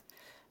with.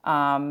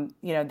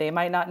 They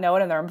might not know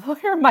it and their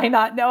employer might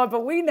not know it,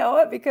 but we know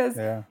it because,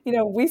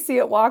 we see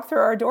it walk through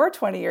our door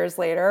 20 years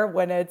later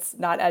when it's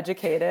not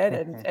educated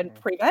and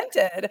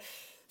prevented.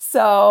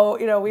 So,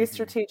 we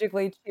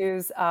strategically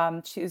choose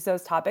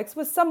those topics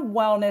with some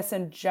wellness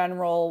and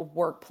general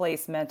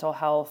workplace mental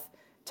health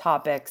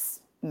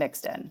topics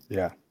mixed in.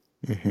 Yeah.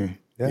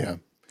 Yeah.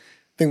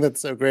 I think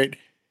that's so great.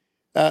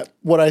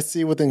 What I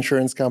see with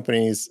insurance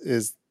companies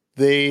is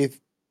they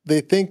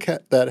think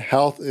that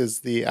health is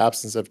the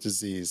absence of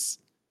disease,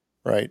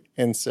 right?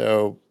 And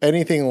so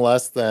anything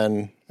less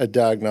than a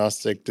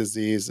diagnostic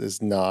disease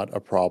is not a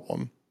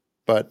problem.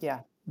 But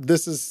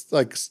this is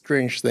like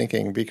strange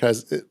thinking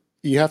because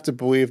you have to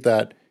believe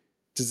that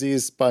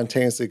disease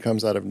spontaneously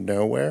comes out of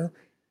nowhere,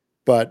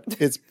 but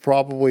it's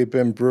probably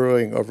been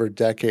brewing over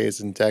decades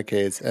and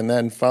decades and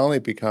then finally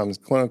becomes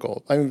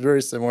clinical. I mean,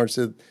 very similar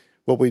to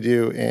what we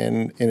do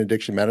in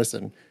addiction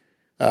medicine.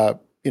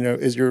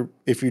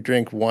 If you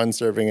drink one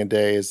serving a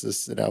day, is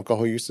this an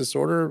alcohol use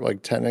disorder?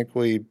 Like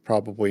technically,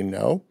 probably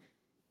no.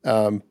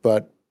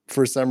 But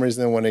for some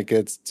reason, when it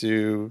gets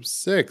to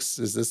 6,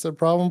 is this a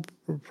problem?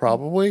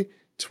 Probably.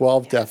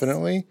 12,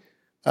 definitely.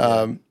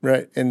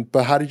 Right.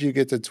 But how did you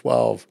get to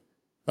 12?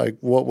 Like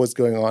what was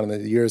going on in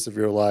the years of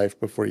your life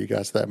before you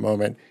got to that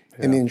moment?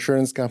 Yeah. And the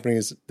insurance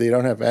companies, they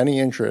don't have any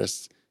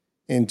interest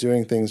in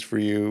doing things for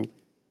you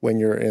when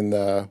you're in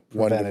the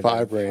 1 to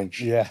 5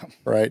 range. Yeah.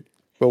 Right.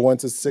 But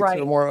once it's 6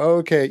 or more,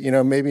 okay,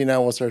 maybe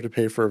now we'll start to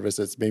pay for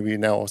visits. Maybe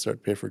now we'll start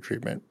to pay for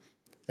treatment.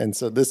 And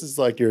so this is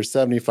like your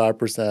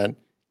 75%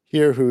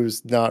 here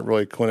who's not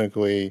really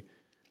clinically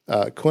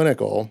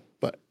clinical,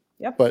 but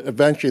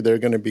eventually they're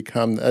going to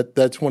become that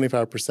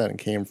 25%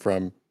 came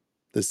from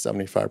this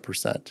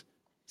 75%.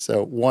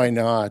 So why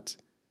not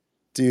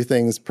do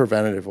things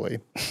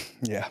preventatively?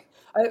 Yeah.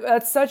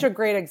 That's such a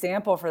great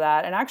example for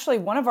that. And actually,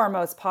 one of our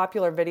most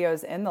popular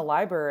videos in the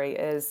library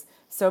is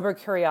sober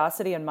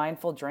curiosity and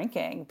mindful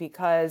drinking,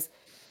 because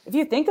if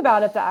you think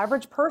about it, the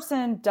average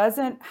person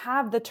doesn't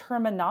have the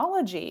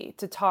terminology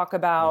to talk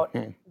about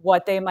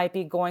what they might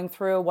be going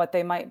through, what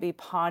they might be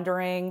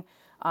pondering,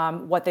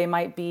 what they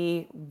might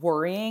be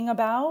worrying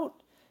about,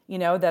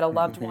 that a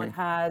loved one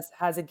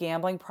has a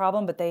gambling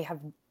problem, but they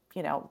have,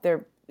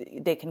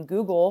 they can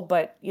Google,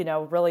 but,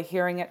 really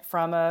hearing it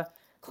from a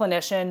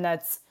clinician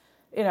that's,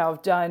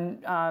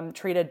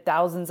 treated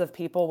thousands of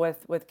people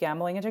with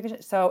gambling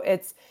addiction. So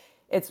it's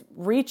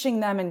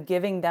reaching them and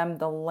giving them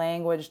the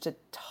language to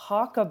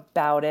talk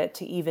about it,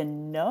 to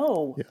even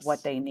know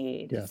what they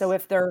need. Yes. So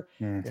if they're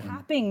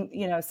tapping,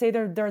 say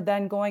they're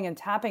then going and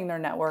tapping their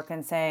network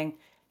and saying,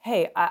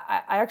 hey,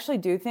 I actually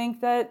do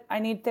think that I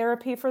need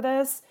therapy for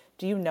this.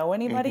 Do you know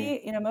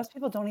anybody? Most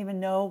people don't even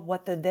know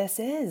what this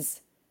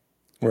is.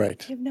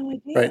 Right. You have no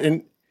idea. Right.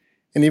 And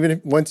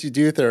even once you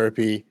do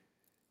therapy,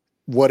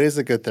 what is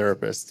a good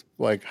therapist?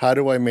 Like, how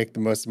do I make the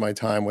most of my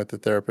time with the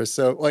therapist?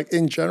 So, like,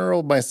 in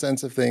general, my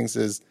sense of things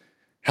is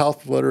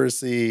health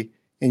literacy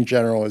in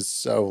general is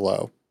so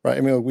low, right?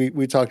 I mean,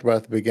 we talked about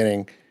at the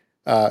beginning,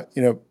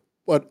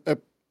 what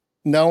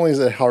not only is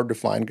it hard to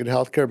find good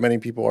healthcare, many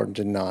people are in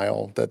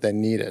denial that they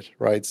need it,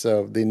 right?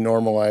 So they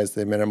normalize,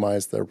 they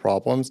minimize their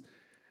problems.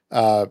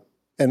 Uh,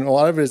 and a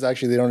lot of it is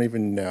actually they don't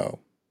even know.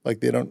 Like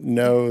they don't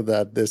know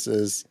that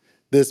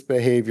this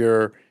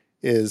behavior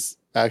is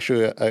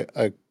actually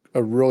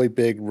a really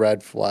big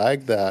red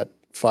flag that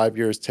 5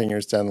 years, 10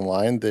 years down the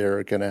line,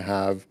 they're going to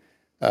have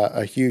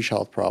a huge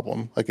health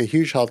problem, like a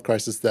huge health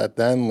crisis that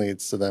then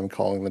leads to them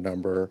calling the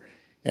number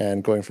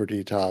and going for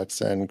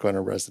detox and going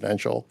to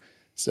residential.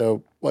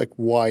 So, like,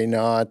 why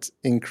not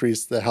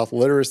increase the health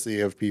literacy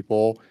of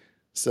people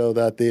so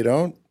that they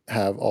don't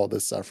have all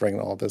this suffering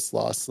and all this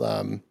loss?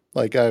 I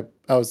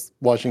was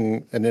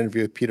watching an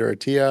interview with Peter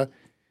Attia.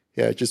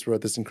 Yeah, just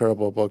wrote this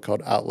incredible book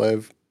called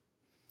Outlive.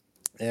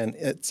 And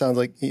it sounds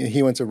like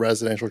he went to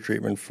residential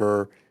treatment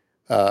for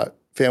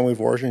family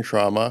of origin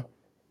trauma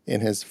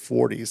in his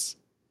 40s.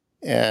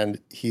 And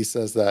he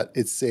says that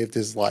it saved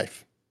his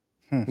life.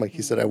 Like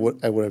he said, I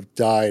would have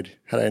died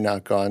had I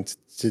not gone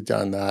to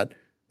done that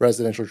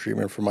residential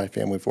treatment for my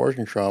family of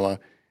origin trauma.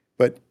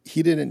 But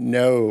he didn't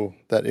know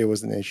that it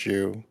was an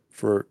issue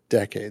for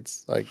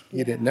decades. Like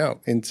he didn't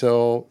know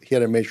until he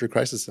had a major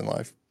crisis in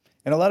life.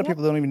 And a lot of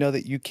people don't even know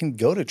that you can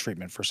go to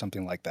treatment for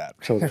something like that.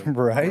 Totally.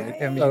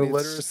 Right? I mean, Our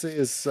literacy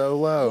is so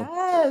low.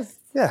 Yes.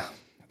 yeah.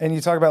 And you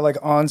talk about like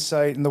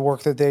on-site and the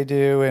work that they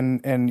do,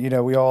 and you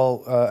know, we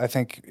all I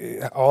think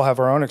all have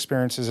our own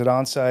experiences at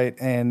on-site,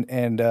 and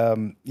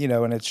you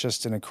know, and it's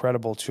just an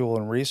incredible tool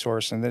and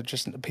resource, and that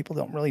just people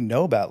don't really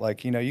know about.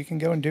 Like, you know, you can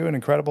go and do an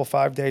incredible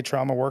 5-day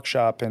trauma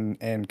workshop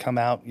and come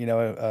out, you know,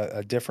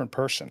 a different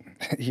person.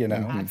 You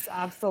know,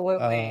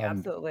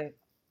 Absolutely.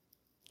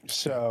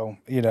 so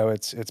you know,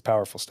 it's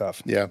powerful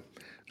stuff. Yeah.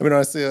 I mean,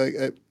 honestly,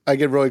 like, I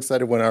get really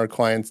excited when our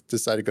clients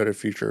decide to go to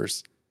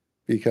Futures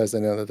because I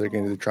know that they're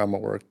going to do the trauma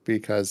work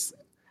because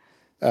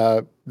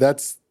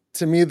that's,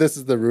 to me, this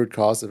is the root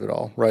cause of it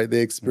all, right?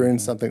 They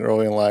experience something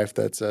early in life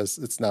that says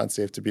it's not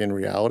safe to be in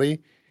reality,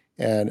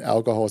 and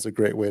alcohol is a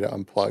great way to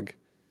unplug.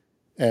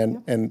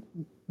 And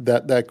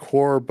that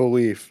core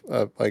belief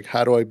of like,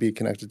 how do I be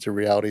connected to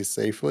reality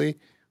safely?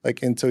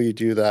 Like until you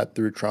do that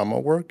through trauma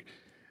work,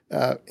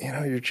 you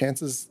know, your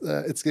chances,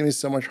 it's going to be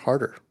so much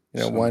harder. You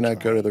know, why not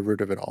go to the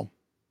root of it all?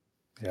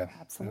 Yeah,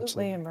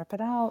 Absolutely. And rip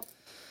it out.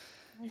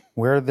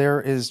 Where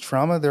there is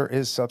trauma, there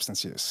is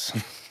substance use.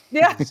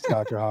 Yeah. As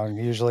Dr. Hong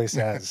usually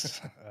says.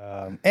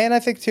 And I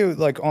think too,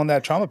 like on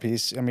that trauma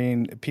piece, I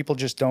mean, people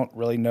just don't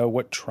really know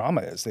what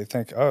trauma is. They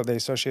think, oh, they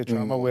associate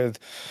trauma with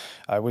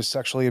I was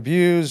sexually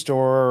abused,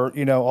 or,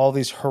 you know, all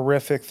these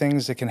horrific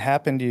things that can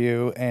happen to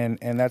you. And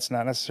that's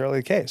not necessarily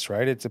the case,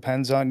 right? It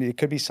depends on, it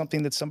could be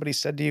something that somebody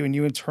said to you and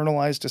you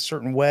internalized a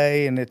certain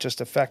way and it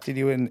just affected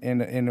you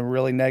in a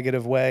really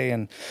negative way.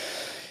 And,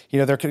 you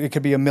know, it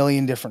could be a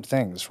million different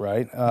things,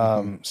 right?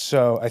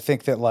 So I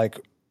think that, like,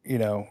 you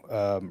know,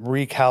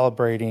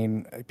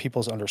 recalibrating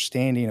people's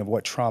understanding of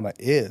what trauma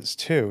is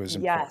too is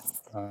important.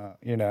 Yes.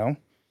 You know,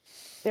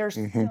 There's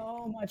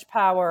so much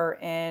power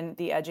in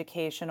the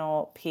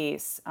educational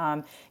piece,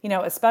 you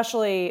know,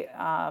 especially,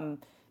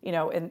 you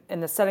know, in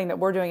the setting that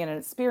we're doing in an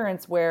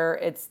experience where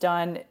it's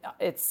done,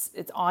 it's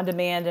on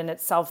demand and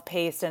it's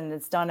self-paced and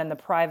it's done in the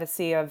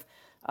privacy of,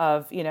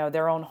 you know,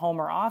 their own home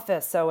or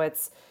office. So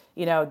it's,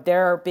 you know,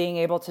 they're being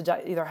able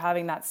to either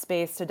having that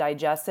space to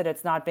digest it.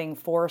 It's not being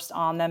forced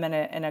on them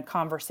in a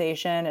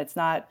conversation. It's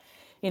not,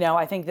 you know,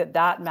 I think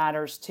that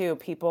matters too.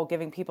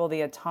 Giving people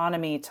the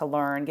autonomy to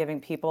learn,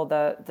 giving people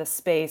the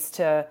space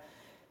to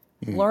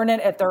learn it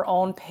at their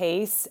own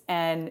pace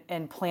and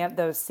plant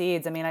those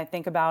seeds. I mean, I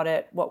think about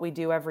it, what we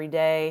do every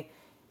day,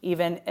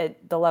 even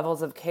at the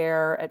levels of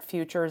care at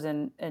Futures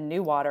and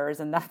New Waters.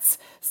 And that's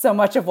so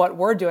much of what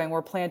we're doing.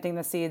 We're planting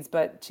the seeds.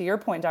 But to your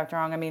point, Dr.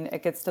 Ong, I mean,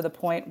 it gets to the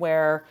point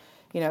where,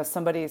 you know,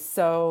 somebody's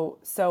so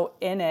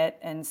in it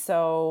and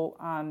so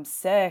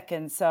sick.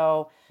 And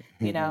so,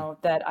 you know,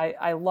 that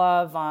I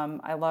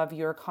love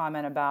your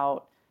comment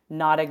about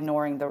not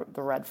ignoring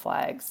the red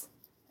flags.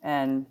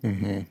 And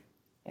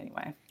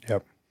anyway.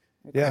 Yep.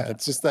 Yeah,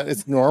 it's just that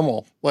it's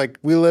normal. Like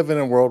we live in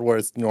a world where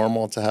it's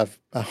normal to have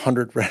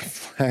 100 red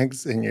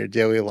flags in your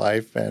daily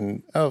life,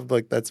 and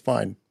like that's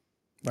fine,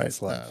 right?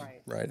 That's life.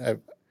 Right.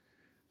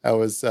 I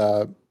was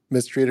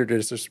mistreated or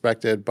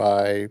disrespected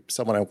by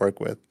someone I work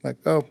with. Like,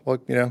 oh, well,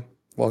 you know,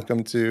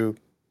 welcome to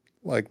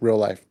like real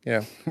life. You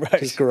know,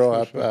 Right. just grow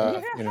up.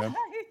 You know,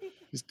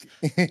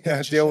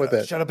 just deal with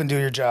it. Shut up and do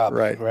your job.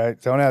 Right.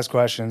 Right. Don't ask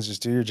questions.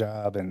 Just do your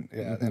job. And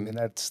yeah, I mean,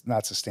 that's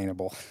not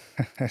sustainable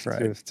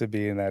to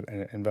be in that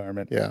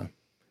environment. Yeah.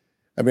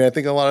 I mean, I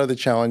think a lot of the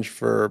challenge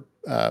for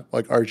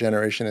like our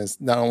generation is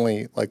not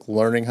only like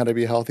learning how to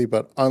be healthy,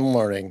 but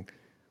unlearning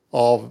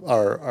all of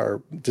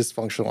our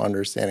dysfunctional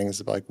understandings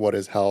of like what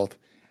is health.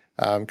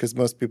 Because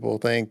most people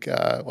think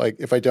like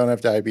if I don't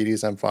have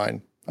diabetes, I'm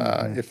fine.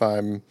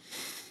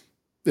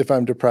 If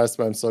I'm depressed,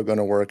 but I'm still going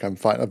to work, I'm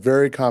fine.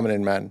 Very common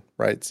in men,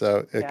 right?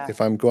 So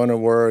if I'm going to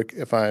work,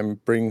 if I'm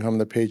bringing home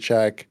the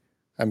paycheck,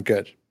 I'm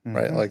good,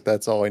 right? Like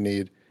that's all I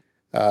need.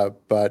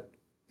 But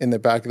in the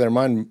back of their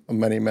mind,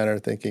 many men are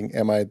thinking,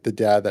 am I the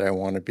dad that I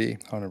want to be?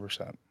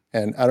 100%.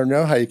 And I don't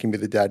know how you can be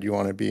the dad you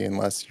want to be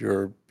unless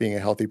you're being a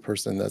healthy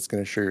person that's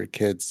going to show your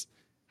kids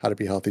how to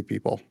be healthy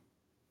people.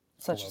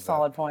 Such a Love that.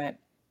 solid point.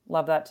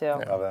 Love that too. Yeah.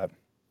 Love that.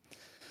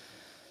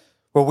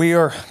 Well, we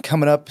are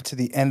coming up to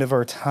the end of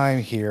our time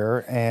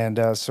here, and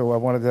so I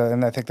wanted to,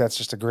 and I think that's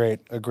just a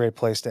great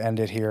place to end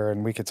it here.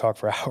 And we could talk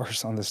for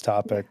hours on this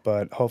topic,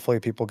 but hopefully,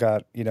 people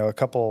got a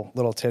couple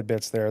little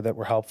tidbits there that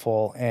were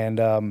helpful. And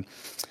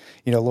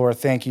Laura,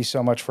 thank you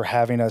so much for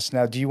having us.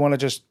 Now, do you want to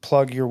just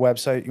plug your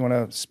website? You want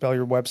to spell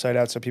your website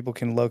out so people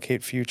can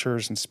locate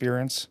Futures and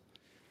Spirits?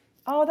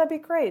 Oh, that'd be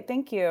great.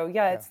 Thank you.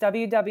 Yeah, it's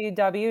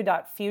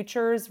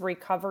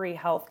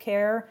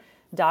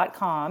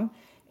www.futuresrecoveryhealthcare.com.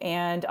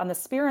 And on the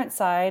Spirent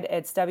side,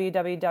 it's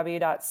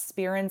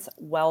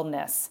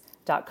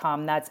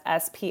www.spirentswellness.com. That's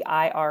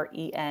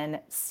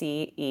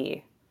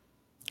SPIRENCE.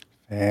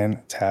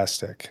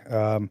 Fantastic.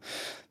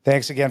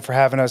 Thanks again for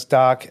having us,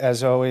 Doc.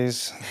 As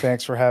always,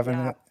 thanks for Yeah, you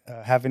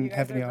guys having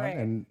are me on, great.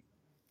 and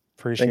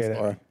appreciate Thanks, it.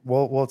 Laura.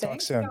 We'll talk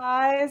Thanks, soon.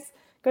 guys.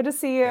 Good to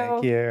see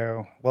Thank you.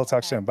 you. We'll talk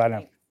Okay, soon. Bye now.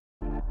 thanks.